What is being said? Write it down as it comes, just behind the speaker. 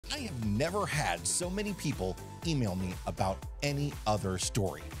I have never had so many people email me about any other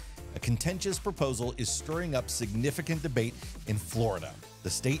story. A contentious proposal is stirring up significant debate in Florida. The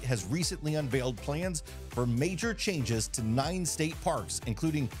state has recently unveiled plans for major changes to 9 state parks,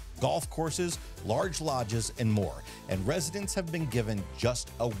 including golf courses, large lodges, and more. And residents have been given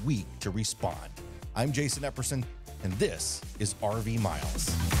just a week to respond. I'm Jason Epperson, and this is RV Miles.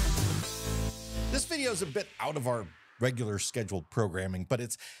 This video is a bit out of our regular scheduled programming, but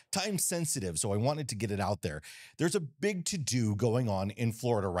it's time sensitive, so I wanted to get it out there. There's a big to-do going on in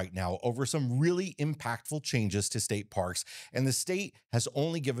Florida right now over some really impactful changes to state parks, and the state has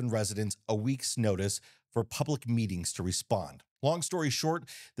only given residents a week's notice for public meetings to respond. Long story short,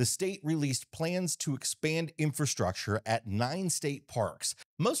 the state released plans to expand infrastructure at 9 state parks.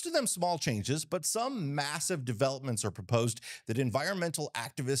 Most of them small changes, but some massive developments are proposed that environmental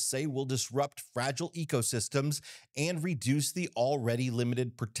activists say will disrupt fragile ecosystems and reduce the already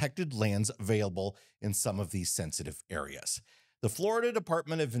limited protected lands available in some of these sensitive areas. The Florida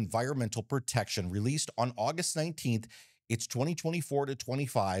Department of Environmental Protection released on August 19th its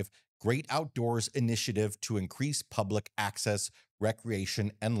 2024-25 Great Outdoors Initiative to increase public access,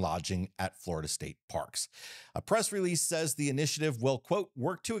 recreation, and lodging at Florida state parks. A press release says the initiative will, quote,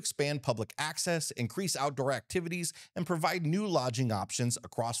 work to expand public access, increase outdoor activities, and provide new lodging options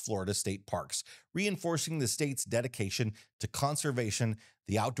across Florida state parks, reinforcing the state's dedication to conservation,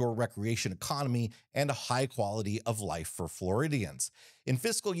 the outdoor recreation economy, and a high quality of life for Floridians. In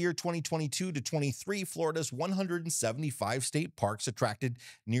fiscal year 2022 to 23, Florida's 175 state parks attracted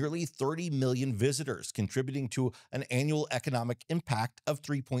nearly 30 million visitors, contributing to an annual economic impact of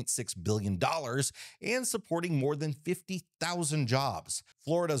 $3.6 billion and supporting more than 50,000 jobs.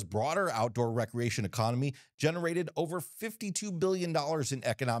 Florida's broader outdoor recreation economy generated over $52 billion in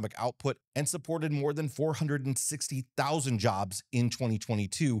economic output and supported more than 460,000 jobs in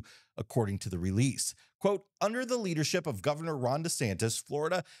 2022, according to the release. Quote, under the leadership of Governor Ron DeSantis,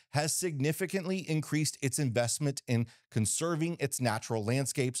 Florida has significantly increased its investment in conserving its natural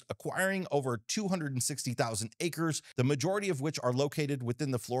landscapes, acquiring over 260,000 acres, the majority of which are located within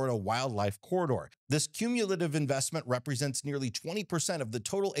the Florida Wildlife Corridor. This cumulative investment represents nearly 20% of the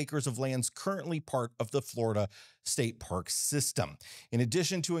total acres of lands currently part of the Florida State Park system. In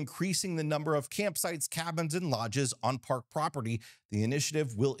addition to increasing the number of campsites, cabins, and lodges on park property, the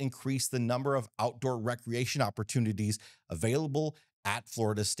initiative will increase the number of outdoor recreation opportunities available at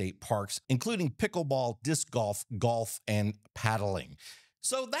Florida state parks, including pickleball, disc golf, golf, and paddling.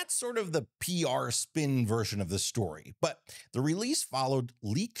 So that's sort of the PR spin version of the story, but the release followed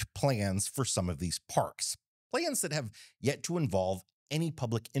leaked plans for some of these parks, plans that have yet to involve any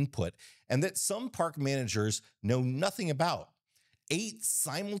public input and that some park managers know nothing about. 8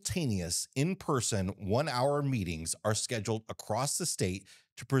 simultaneous in-person 1-hour meetings are scheduled across the state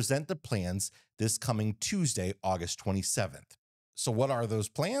to present the plans this coming Tuesday, August 27th. So what are those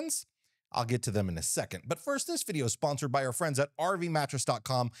plans? I'll get to them in a second. But first, this video is sponsored by our friends at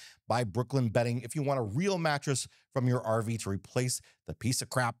rvmattress.com by Brooklyn Bedding. If you want a real mattress from your RV to replace the piece of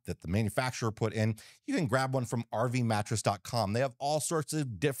crap that the manufacturer put in, you can grab one from rvmattress.com. They have all sorts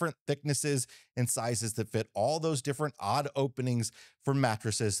of different thicknesses and sizes that fit all those different odd openings for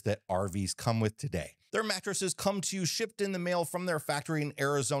mattresses that RVs come with today. Their mattresses come to you shipped in the mail from their factory in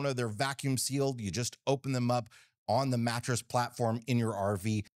Arizona. They're vacuum sealed. You just open them up on the mattress platform in your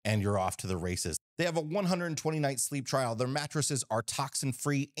RV and you're off to the races. They have a 120-night sleep trial. Their mattresses are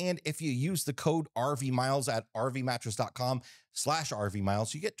toxin-free, and if you use the code RVMiles at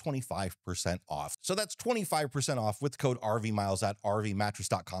rvmattress.com/RVMiles, you get 25% off. So that's 25% off with code RVMiles at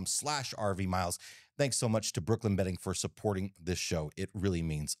rvmattress.com/RVMiles. Thanks so much to Brooklyn Bedding for supporting this show. It really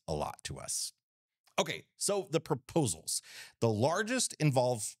means a lot to us. Okay, so the proposals. The largest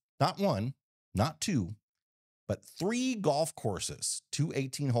involves not 1, not 2, but 3 golf courses, 2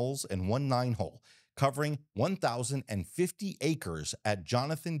 18-holes and 1 9-hole, covering 1,050 acres at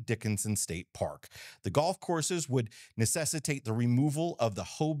Jonathan Dickinson State Park. The golf courses would necessitate the removal of the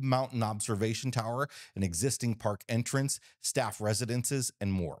Hobe Mountain Observation Tower, an existing park entrance, staff residences,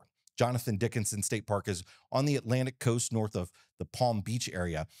 and more. Jonathan Dickinson State Park is on the Atlantic coast north of the Palm Beach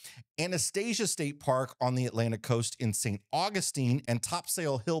area. Anastasia State Park on the Atlantic coast in St. Augustine and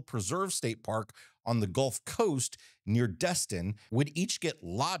Topsail Hill Preserve State Park on the Gulf Coast near Destin would each get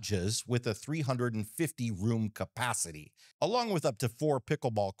lodges with a 350-room capacity, along with up to 4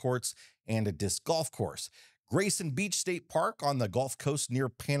 pickleball courts and a disc golf course. Grayson Beach State Park on the Gulf Coast near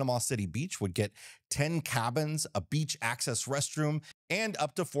Panama City Beach would get 10 cabins, a beach access restroom, and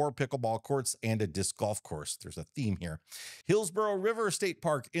up to 4 pickleball courts and a disc golf course. There's a theme here. Hillsborough River State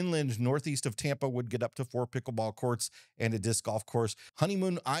Park, inland northeast of Tampa, would get up to 4 pickleball courts and a disc golf course.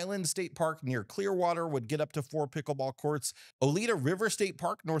 Honeymoon Island State Park near Clearwater would get up to 4 pickleball courts. Oleta River State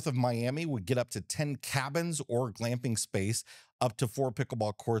Park north of Miami would get up to 10 cabins or glamping space, up to 4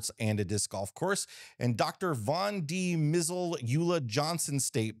 pickleball courts and a disc golf course. And Dr. Von D. Mizzle Eula Johnson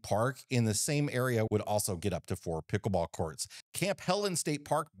State Park in the same area would also get up to 4 pickleball courts. Camp Helen State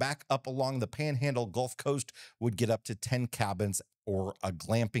Park back up along the Panhandle Gulf Coast would get up to 10 cabins or a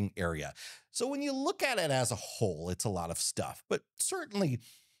glamping area. So when you look at it as a whole, it's a lot of stuff, but certainly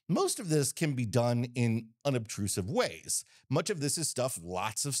most of this can be done in unobtrusive ways. Much of this is stuff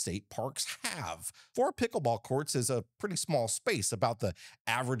lots of state parks have. 4 pickleball courts is a pretty small space, about the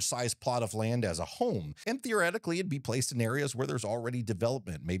average size plot of land as a home. And theoretically, it'd be placed in areas where there's already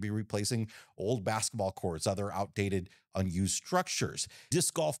development, maybe replacing old basketball courts, other outdated, unused structures.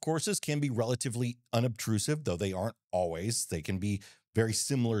 Disc golf courses can be relatively unobtrusive, though they aren't always. They can be very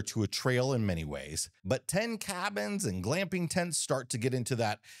similar to a trail in many ways. But 10 cabins and glamping tents start to get into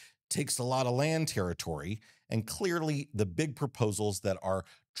that takes a lot of land territory. And clearly the big proposals that are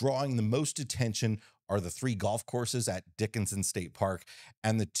drawing the most attention are the 3 golf courses at Dickinson State Park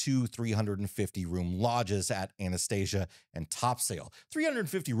and the 2 350-room lodges at Anastasia and Topsail.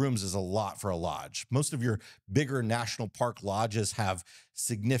 350 rooms is a lot for a lodge. Most of your bigger national park lodges have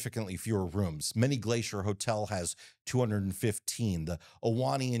significantly fewer rooms. Many Glacier Hotel has 215. The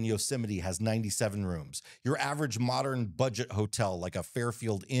Ahwahnee in Yosemite has 97 rooms. Your average modern budget hotel like a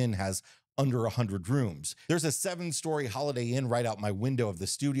Fairfield Inn has under 100 rooms. There's a 7-story Holiday Inn right out my window of the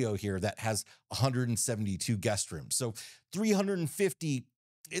studio here that has 172 guest rooms. So 350,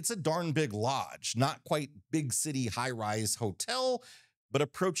 it's a darn big lodge, not quite big city high-rise hotel, but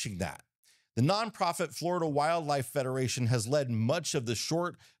approaching that. The nonprofit Florida Wildlife Federation has led much of the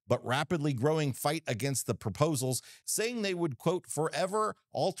short but rapidly growing fight against the proposals, saying they would, quote, forever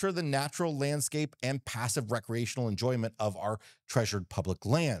alter the natural landscape and passive recreational enjoyment of our treasured public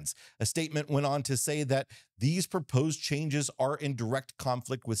lands. A statement went on to say that these proposed changes are in direct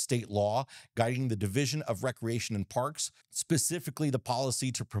conflict with state law guiding the Division of Recreation and Parks, specifically the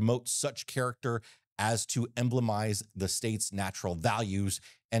policy to promote such character as to emblemize the state's natural values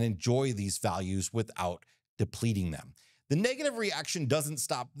and enjoy these values without depleting them. The negative reaction doesn't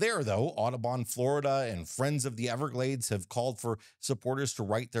stop there, though. Audubon Florida and Friends of the Everglades have called for supporters to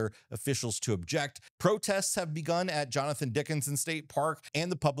write their officials to object. Protests have begun at Jonathan Dickinson State Park, and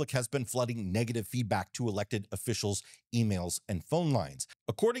the public has been flooding negative feedback to elected officials' emails and phone lines.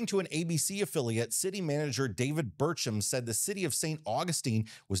 According to an ABC affiliate, city manager David Burcham said the city of St. Augustine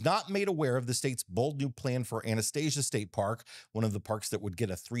was not made aware of the state's bold new plan for Anastasia State Park, one of the parks that would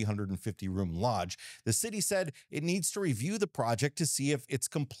get a 350-room lodge. The city said it needs to review the project to see if it's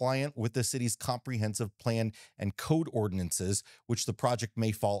compliant with the city's comprehensive plan and code ordinances, which the project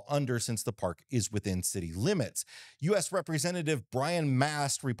may fall under since the park is within city limits. U.S. Representative Brian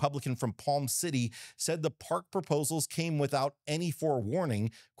Mast, Republican from Palm City, said the park proposals came without any forewarning.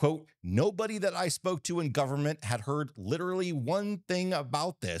 Quote, nobody that I spoke to in government had heard literally one thing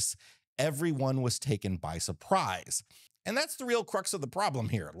about this. Everyone was taken by surprise. And that's the real crux of the problem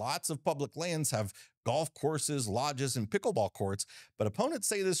here. Lots of public lands have golf courses, lodges, and pickleball courts, but opponents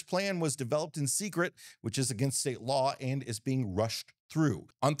say this plan was developed in secret, which is against state law and is being rushed through.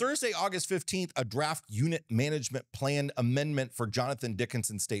 On Thursday, August 15th, a draft unit management plan amendment for Jonathan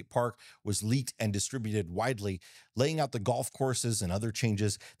Dickinson State Park was leaked and distributed widely, laying out the golf courses and other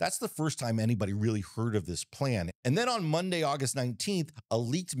changes. That's the first time anybody really heard of this plan. And then on Monday, August 19th, a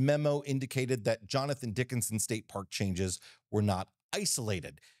leaked memo indicated that Jonathan Dickinson State Park changes were not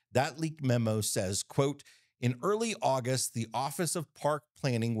isolated. That leaked memo says, quote, in early August, the Office of Park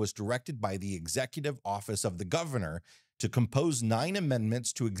Planning was directed by the Executive Office of the Governor to compose 9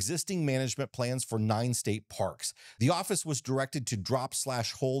 amendments to existing management plans for 9 state parks. The office was directed to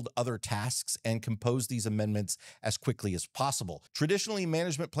drop/hold other tasks and compose these amendments as quickly as possible. Traditionally,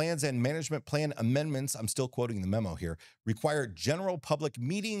 management plans and management plan amendments, I'm still quoting the memo here, require general public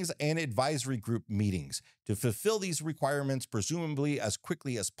meetings and advisory group meetings. To fulfill these requirements, presumably as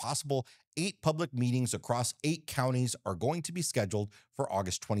quickly as possible, 8 public meetings across 8 counties are going to be scheduled for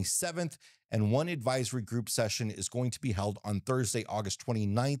August 27th, and 1 advisory group session is going to be held on Thursday, August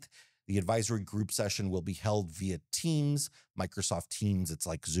 29th. The advisory group session will be held via Teams, Microsoft Teams, it's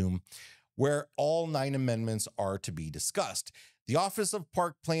like Zoom, where all 9 amendments are to be discussed. The Office of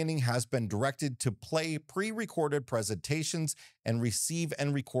Park Planning has been directed to play pre-recorded presentations and receive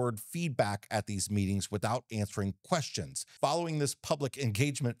and record feedback at these meetings without answering questions. Following this public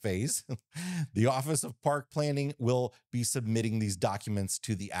engagement phase, the Office of Park Planning will be submitting these documents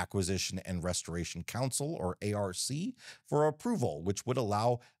to the Acquisition and Restoration Council, or ARC, for approval, which would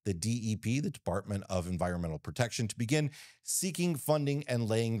allow the DEP, the Department of Environmental Protection, to begin seeking funding and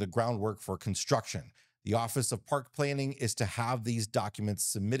laying the groundwork for construction. The Office of Park Planning is to have these documents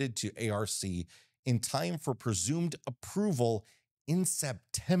submitted to ARC in time for presumed approval in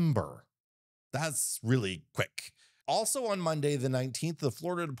September. That's really quick. Also on Monday, the 19th, the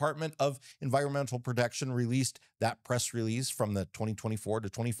Florida Department of Environmental Protection released that press release from the 2024 to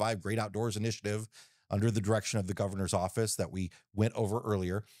 25 Great Outdoors Initiative under the direction of the governor's office that we went over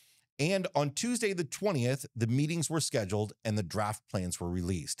earlier. And on Tuesday, the 20th, the meetings were scheduled and the draft plans were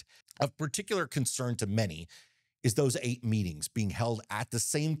released. Of particular concern to many is those 8 meetings being held at the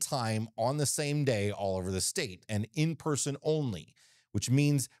same time on the same day all over the state and in person only, which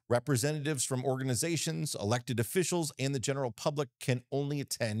means representatives from organizations, elected officials, and the general public can only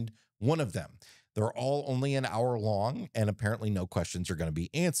attend one of them. They're all only an hour long, and apparently no questions are going to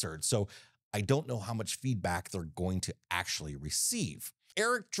be answered. So I don't know how much feedback they're going to actually receive.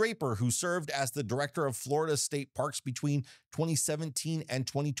 Eric Draper, who served as the director of Florida State Parks between 2017 and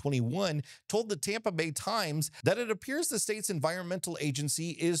 2021, told the Tampa Bay Times that it appears the state's environmental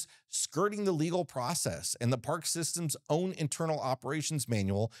agency is skirting the legal process and the park system's own internal operations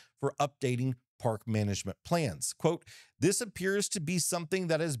manual for updating park management plans. Quote, "This appears to be something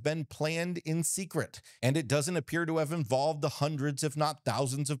that has been planned in secret, and it doesn't appear to have involved the hundreds, if not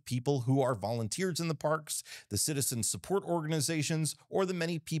thousands, of people who are volunteers in the parks, the citizen support organizations, or the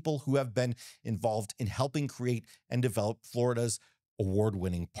many people who have been involved in helping create and develop Florida's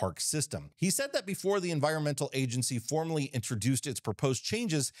award-winning park system." He said that before the environmental agency formally introduced its proposed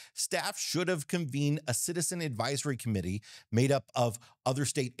changes, staff should have convened a citizen advisory committee made up of other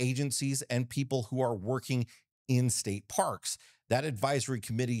state agencies and people who are working in state parks. That advisory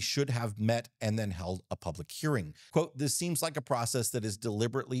committee should have met and then held a public hearing. Quote, "This seems like a process that is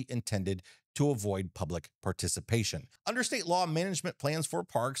deliberately intended to avoid public participation." Under state law, management plans for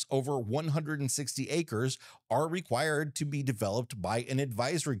parks over 160 acres are required to be developed by an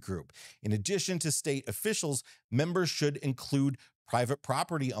advisory group. In addition to state officials, members should include private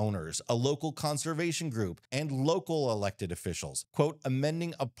property owners, a local conservation group, and local elected officials. Quote,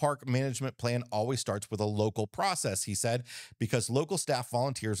 "Amending a park management plan always starts with a local process," he said, "because local staff,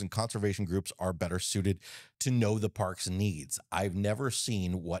 volunteers, and conservation groups are better suited to know the park's needs. I've never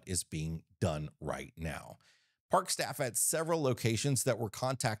seen what is being done right now." Park staff at several locations that were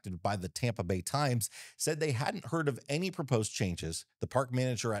contacted by the Tampa Bay Times said they hadn't heard of any proposed changes. The park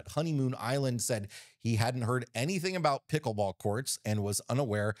manager at Honeymoon Island said he hadn't heard anything about pickleball courts and was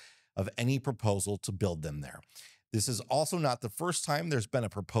unaware of any proposal to build them there. This is also not the first time there's been a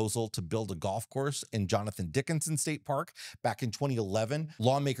proposal to build a golf course in Jonathan Dickinson State Park. Back in 2011,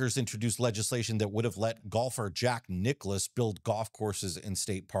 lawmakers introduced legislation that would have let golfer Jack Nicklaus build golf courses in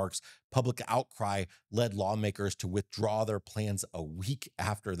state parks. Public outcry led lawmakers to withdraw their plans a week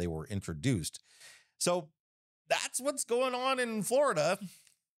after they were introduced. So that's what's going on in Florida.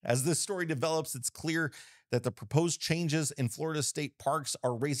 As this story develops, it's clear that the proposed changes in Florida state parks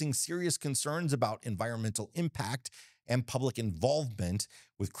are raising serious concerns about environmental impact and public involvement,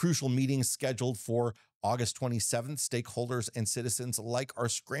 with crucial meetings scheduled for August 27th. Stakeholders and citizens alike are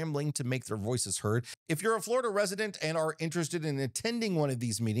scrambling to make their voices heard. If you're a Florida resident and are interested in attending one of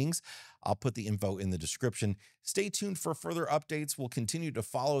these meetings, I'll put the info in the description. Stay tuned for further updates. We'll continue to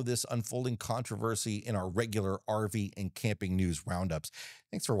follow this unfolding controversy in our regular RV and camping news roundups.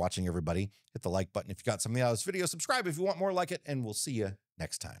 Thanks for watching, everybody. Hit the like button if you got something out of this video. Subscribe if you want more like it, and we'll see you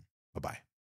next time. Bye-bye.